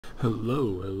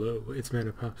Hello, it's Man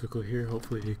of Popsicle here,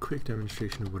 hopefully a quick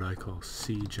demonstration of what I call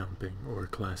C jumping, or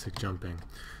classic jumping.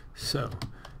 So,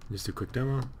 just a quick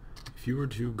demo. If you were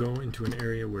to go into an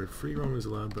area where free roam is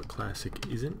allowed but classic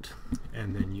isn't,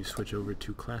 and then you switch over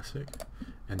to classic,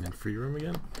 and then free roam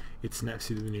again, it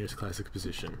snaps you to the nearest classic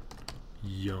position.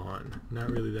 Yawn. Not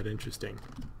really that interesting,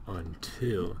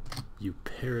 until you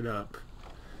pair it up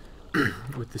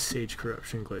with the Sage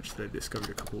corruption glitch that I discovered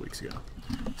a couple weeks ago.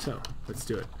 So, let's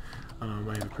do it.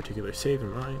 I have a particular save in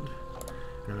mind,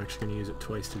 and I'm actually going to use it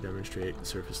twice to demonstrate the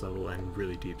surface level and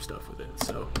really deep stuff with it.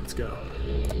 So, let's go.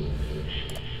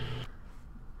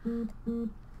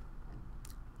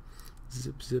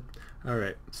 Zip, zip.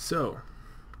 Alright, so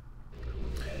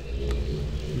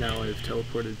now I've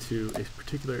teleported to a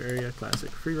particular area, classic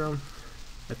free roam,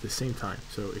 at the same time.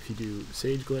 So if you do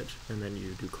Sage glitch and then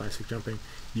you do classic jumping,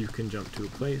 you can jump to a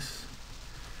place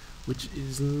which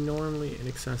is normally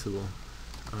inaccessible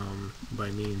by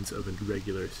means of a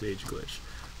regular Sage glitch,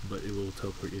 but it will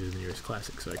teleport you to the nearest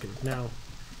classic. So I can now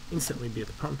instantly be at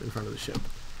the pump in front of the ship.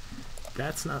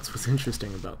 That's not what's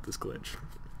interesting about this glitch.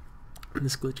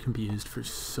 This glitch can be used for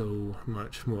so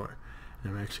much more.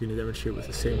 And I'm actually going to demonstrate with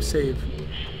the same save,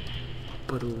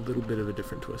 but a little bit of a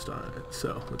different twist on it.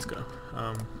 So let's go.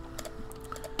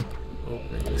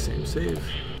 Opening the same save,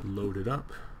 load it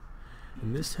up,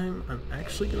 and this time I'm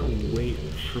actually going to wait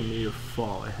for me to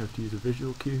fall. I have to use a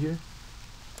visual cue here.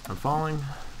 I'm falling,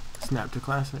 snap to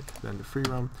classic, then to free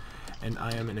roam, and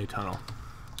I am in a tunnel.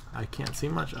 I can't see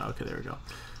much. Oh, okay, there we go.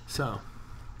 So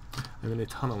I'm in a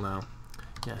tunnel now.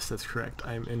 Yes, that's correct.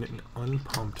 I'm in an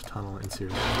unpumped tunnel in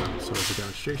Sirius. So as a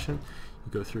demonstration,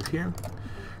 you go through here,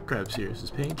 grab Sirius's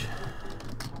page,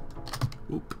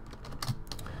 oop,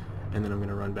 and then I'm going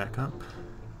to run back up.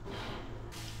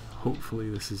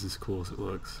 Hopefully this is as cool as it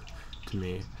looks to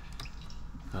me.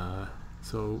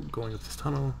 So going up this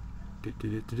tunnel,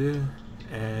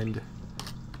 and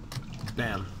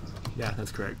bam. Yeah,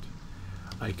 that's correct.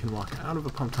 I can walk out of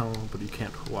a pump tunnel, but you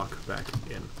can't walk back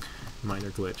in. Minor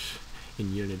glitch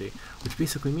in Unity, which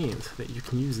basically means that you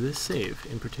can use this save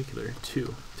in particular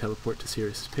to teleport to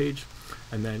Sirius's page,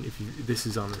 and then if you, this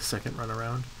is on the second run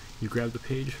around, you grab the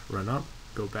page, run up,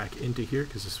 go back into here,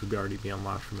 because this would already be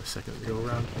unlocked from the second go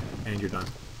around, and you're done.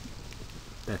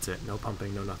 That's it. No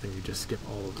pumping, no nothing. You just skip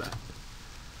all of that,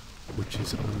 which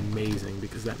is amazing,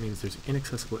 because that means there's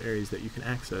inaccessible areas that you can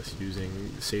access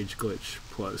using Sage glitch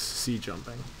plus C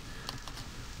jumping.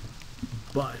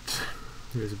 But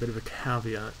there's a bit of a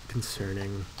caveat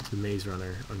concerning the Maze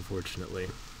Runner, unfortunately.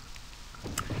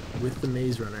 With the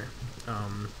Maze Runner,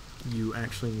 you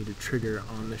actually need a trigger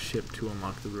on the ship to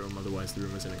unlock the room, otherwise the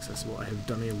room is inaccessible. I have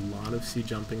done a lot of C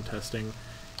jumping testing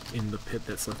in the pit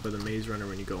that's left by the Maze Runner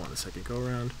when you go on the second go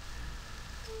around.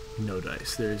 No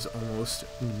dice. There's almost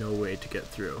no way to get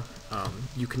through.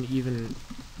 You can even,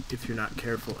 if you're not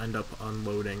careful, end up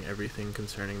unloading everything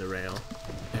concerning the rail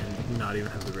and not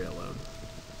even have the rail load.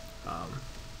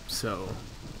 So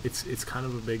it's kind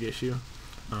of a big issue.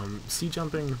 C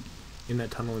jumping in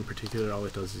that tunnel in particular, all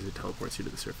it does is it teleports you to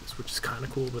the surface, which is kind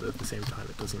of cool, but at the same time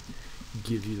it doesn't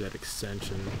give you that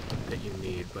extension that you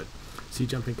need. But C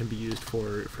jumping can be used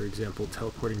for example,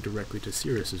 teleporting directly to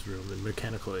Sirius's room in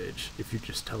Mechanical Age. If you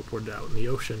just teleported out in the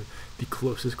ocean, the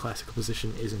closest classical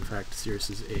position is in fact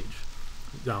Sirius's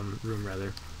room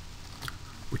rather,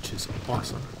 which is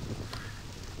awesome.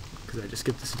 Because I just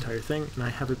skipped this entire thing, and I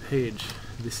have a page.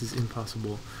 This is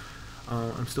impossible.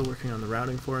 I'm still working on the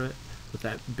routing for it, but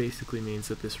that basically means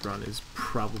that this run is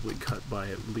probably cut by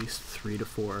at least 3 to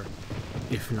 4,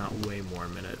 if not way more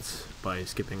minutes, by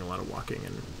skipping a lot of walking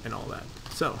and all that.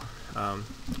 So,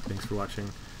 thanks for watching.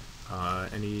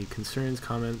 Any concerns,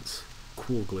 comments,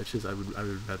 cool glitches, I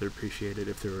would rather appreciate it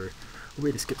if there were a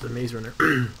way to skip the Maze Runner.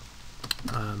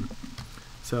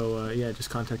 So yeah, just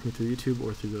contact me through YouTube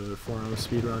or through the forum,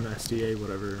 speedrun, SDA,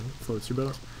 whatever floats your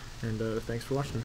boat, and thanks for watching.